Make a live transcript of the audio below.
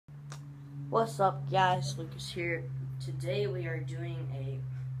What's up, guys? Lucas here. Today we are doing a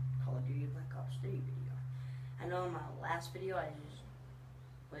Call of Duty Black Ops 3 video. I know in my last video I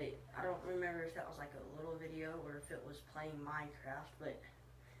don't remember if that was like a little video or if it was playing Minecraft, but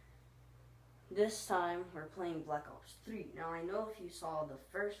this time we're playing Black Ops 3. Now I know if you saw the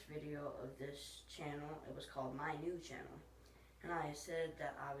first video of this channel, it was called My New Channel, and I said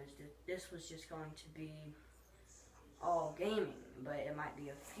that this was just going to be all gaming, but it might be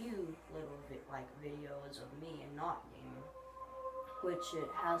a few little videos of me and not gaming, which it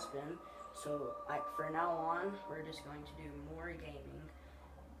has been. So like for now on, we're just going to do more gaming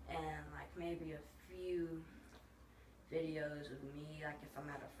and like maybe a few videos of me, like if I'm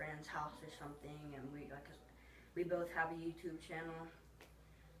at a friend's house or something, and we both have a YouTube channel,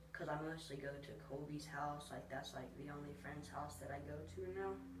 because I mostly go to Colby's house. Like that's like the only friend's house that I go to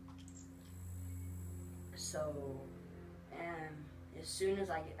now. So, and as soon as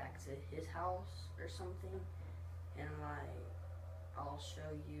I get back to his house or something, and like I'll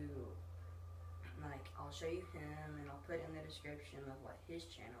show you him, and I'll put in the description of what his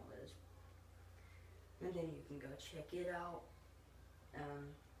channel is, and then you can go check it out.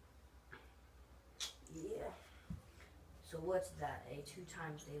 Yeah. So what's that? A 2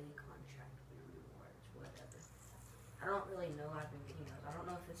 times daily contract rewards, whatever. I don't really know. I've been getting those. I don't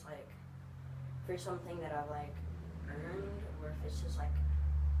know if it's like for something that I've like earned, or if it's just like,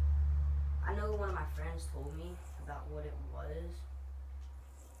 I know one of my friends told me about what it was,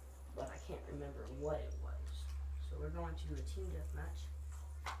 but I can't remember what it was. So we're going to do a team deathmatch.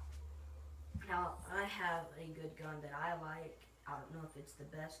 Now I have a good gun that I like. I don't know if it's the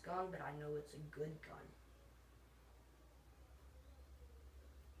best gun, but I know it's a good gun.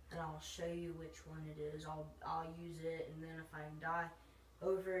 And I'll show you which one it is. I'll use it, and then if I die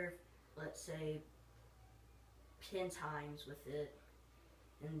over, let's say 10 times with it,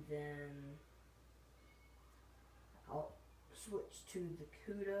 and then I'll switch to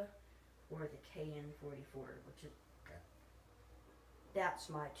the Cuda or the KN-44, which is, that's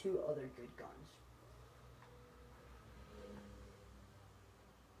my 2 other good guns.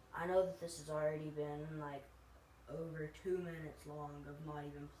 I know that this has already been like over 2 minutes long of not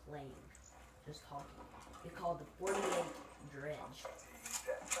even playing, just talking. It's called the 48 Dredge.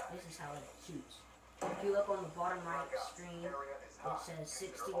 This is how it shoots. If you look on the bottom right screen, it says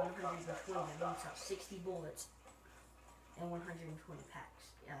 60, 120. That means 60 bullets and 120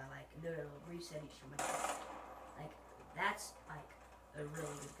 packs. Like they'll reset each one. Like that's like a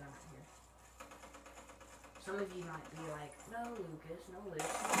really good gun right here. Some of you might be like, no, Lucas, no, Lucas,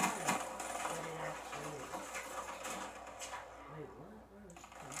 but it actually is. Wait, what? Where was she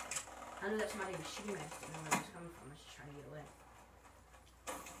coming from? I know that somebody was shooting at us. I didn't know where it was coming from. I was just trying to get away.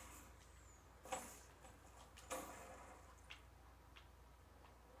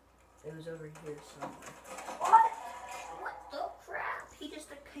 It was over here somewhere. What? What the crap? He just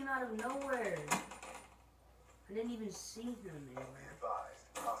came out of nowhere. I didn't even see him anywhere.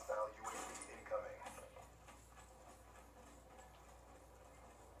 Hostile UAV incoming.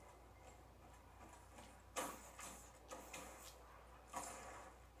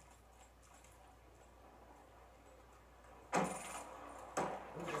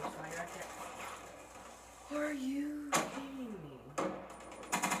 Oh, there's somebody right there. Are you kidding me?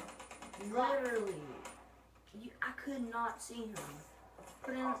 Literally, I could not see him.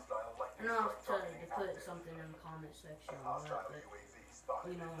 Put in, and I'll tell you to put something in the comment section or what,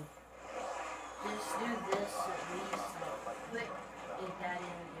 but, you know, just do this at least, like, put that in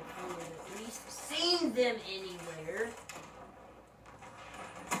if you would at least seen them anywhere.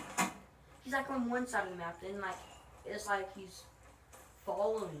 He's like on one side of the map, then like, it's like he's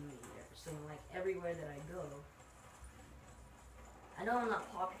following me there, so like everywhere that I go. I know I'm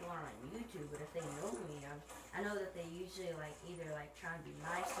not popular on YouTube, but if they know me, I know that they usually like either like trying to be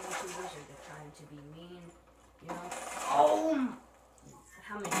nice to YouTubers or they're trying to be mean, you know. Oh!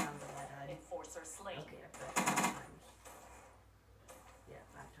 How many times have I died? Enforcer slain. Okay, I've died 5 times. Yeah,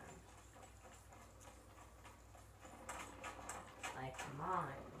 5 times. Like,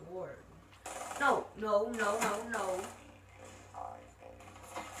 my lord. No, no, no, no, no.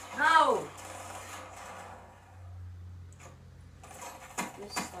 No!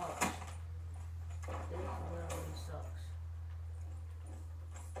 This sucks. This literally sucks.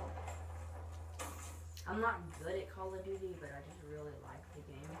 I'm not good at Call of Duty, but I just really like the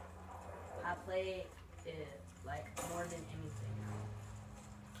game. I play it like more than anything.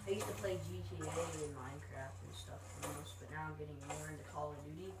 I used to play GTA and Minecraft and stuff the most, but now I'm getting more into Call of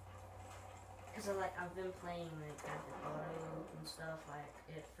Duty. Because I've been playing like Grand Theft Auto and stuff like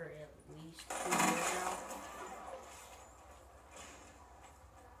it for at least 2 years now.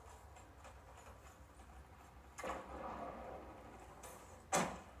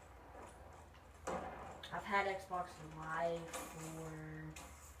 had Xbox Live for,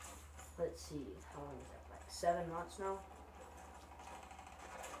 let's see, how long is that? Like 7 months now?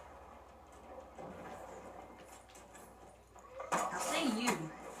 I'll say you.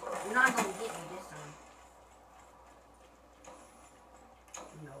 You're not gonna get me this time.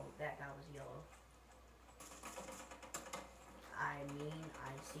 No, that guy was yellow. I mean,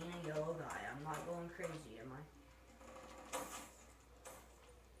 I've seen a yellow guy. I'm not going crazy, am I?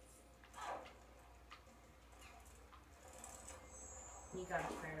 You got a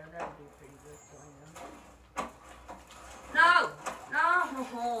Sparrow. That would be pretty good killing them. No! No!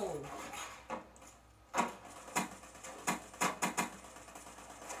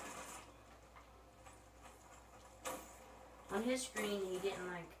 On his screen, he didn't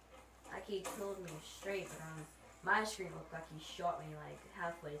like he killed me straight, but on my screen it looked like he shot me like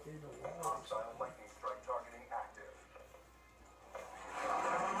halfway through the wall. Hostile lightning strike targeting active.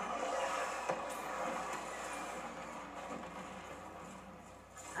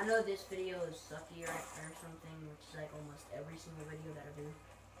 I know this video is sucky or something, which is like almost every single video that I do.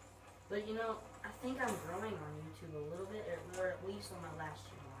 But you know, I think I'm growing on YouTube a little bit, or at least on my last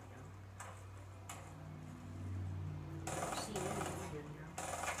channel I am. See me, you know.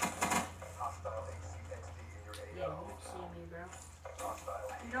 Hostile HCXD in your AO. Yeah, you don't see me, bro. Hostile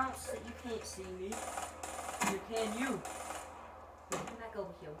You can't see me. You can you. Get back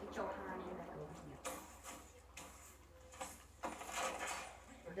over here. Get your hind end back over here.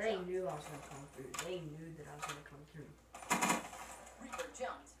 They knew I was gonna come through. They knew that I was gonna come through. Reaper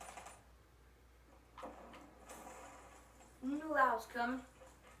jumped. Knew I was coming.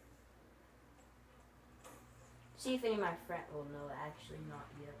 See if any of my friends will know. Actually, not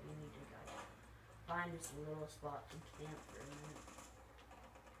yet. We need to go find this little spot to camp for a minute.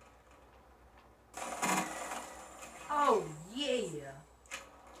 Oh yeah.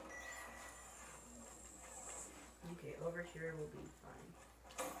 Okay, over here will be fine.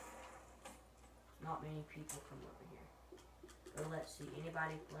 Not many people come over here. But let's see.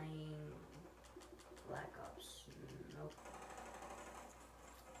 Anybody playing Black Ops? Nope.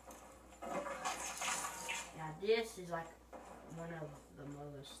 Now this is like one of the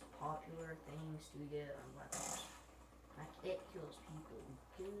most popular things to get on Black Ops. Like it kills people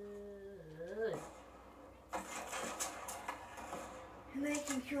good. And they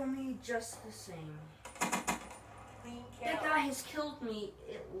can kill me just the same. That guy has killed me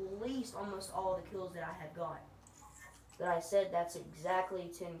at least almost all the kills that I had got. But I said that's exactly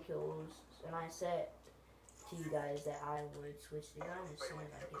 10 kills, and I said to you guys that I would switch the gun as soon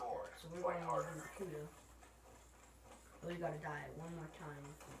as I get that. So we're going to do the kudo. We gotta die one more time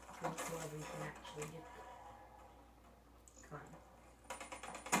before we can actually get the gun.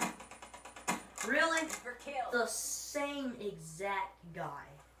 Really? The same exact guy.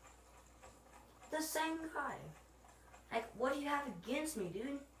 The same guy. Like, what do you have against me,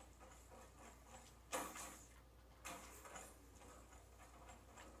 dude?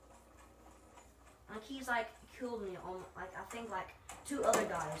 Like, he's like killed me on, like, I think like 2 other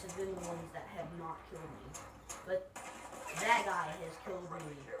guys have been the ones that have not killed me. But that guy has killed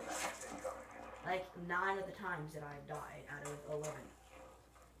me like 9 of the times that I've died out of 11.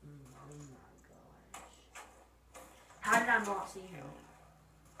 Oh my gosh. How did I not see him?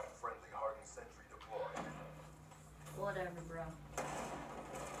 friendly hardened sentry deployed. Whatever, bro.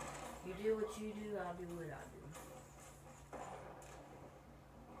 You do what you do, I'll do what I do.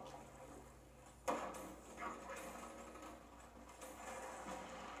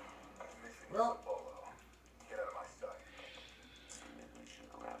 Well, Get out of my sight.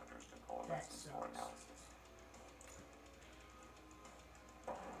 that sucks.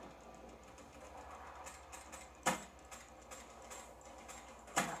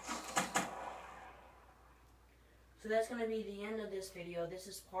 So that's going to be the end of this video. This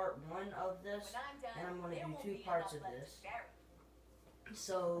is part 1 of this, and I'm going to do 2 parts of this.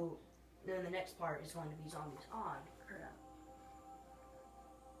 So then the next part is going to be zombies. Oh, crap.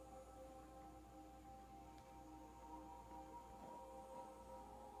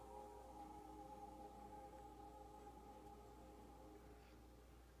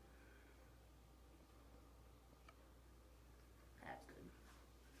 That's good.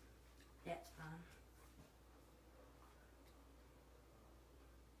 That's fine.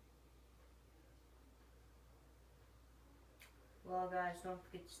 Well, guys, don't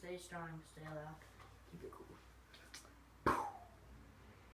forget to stay strong, stay loud, keep it cool.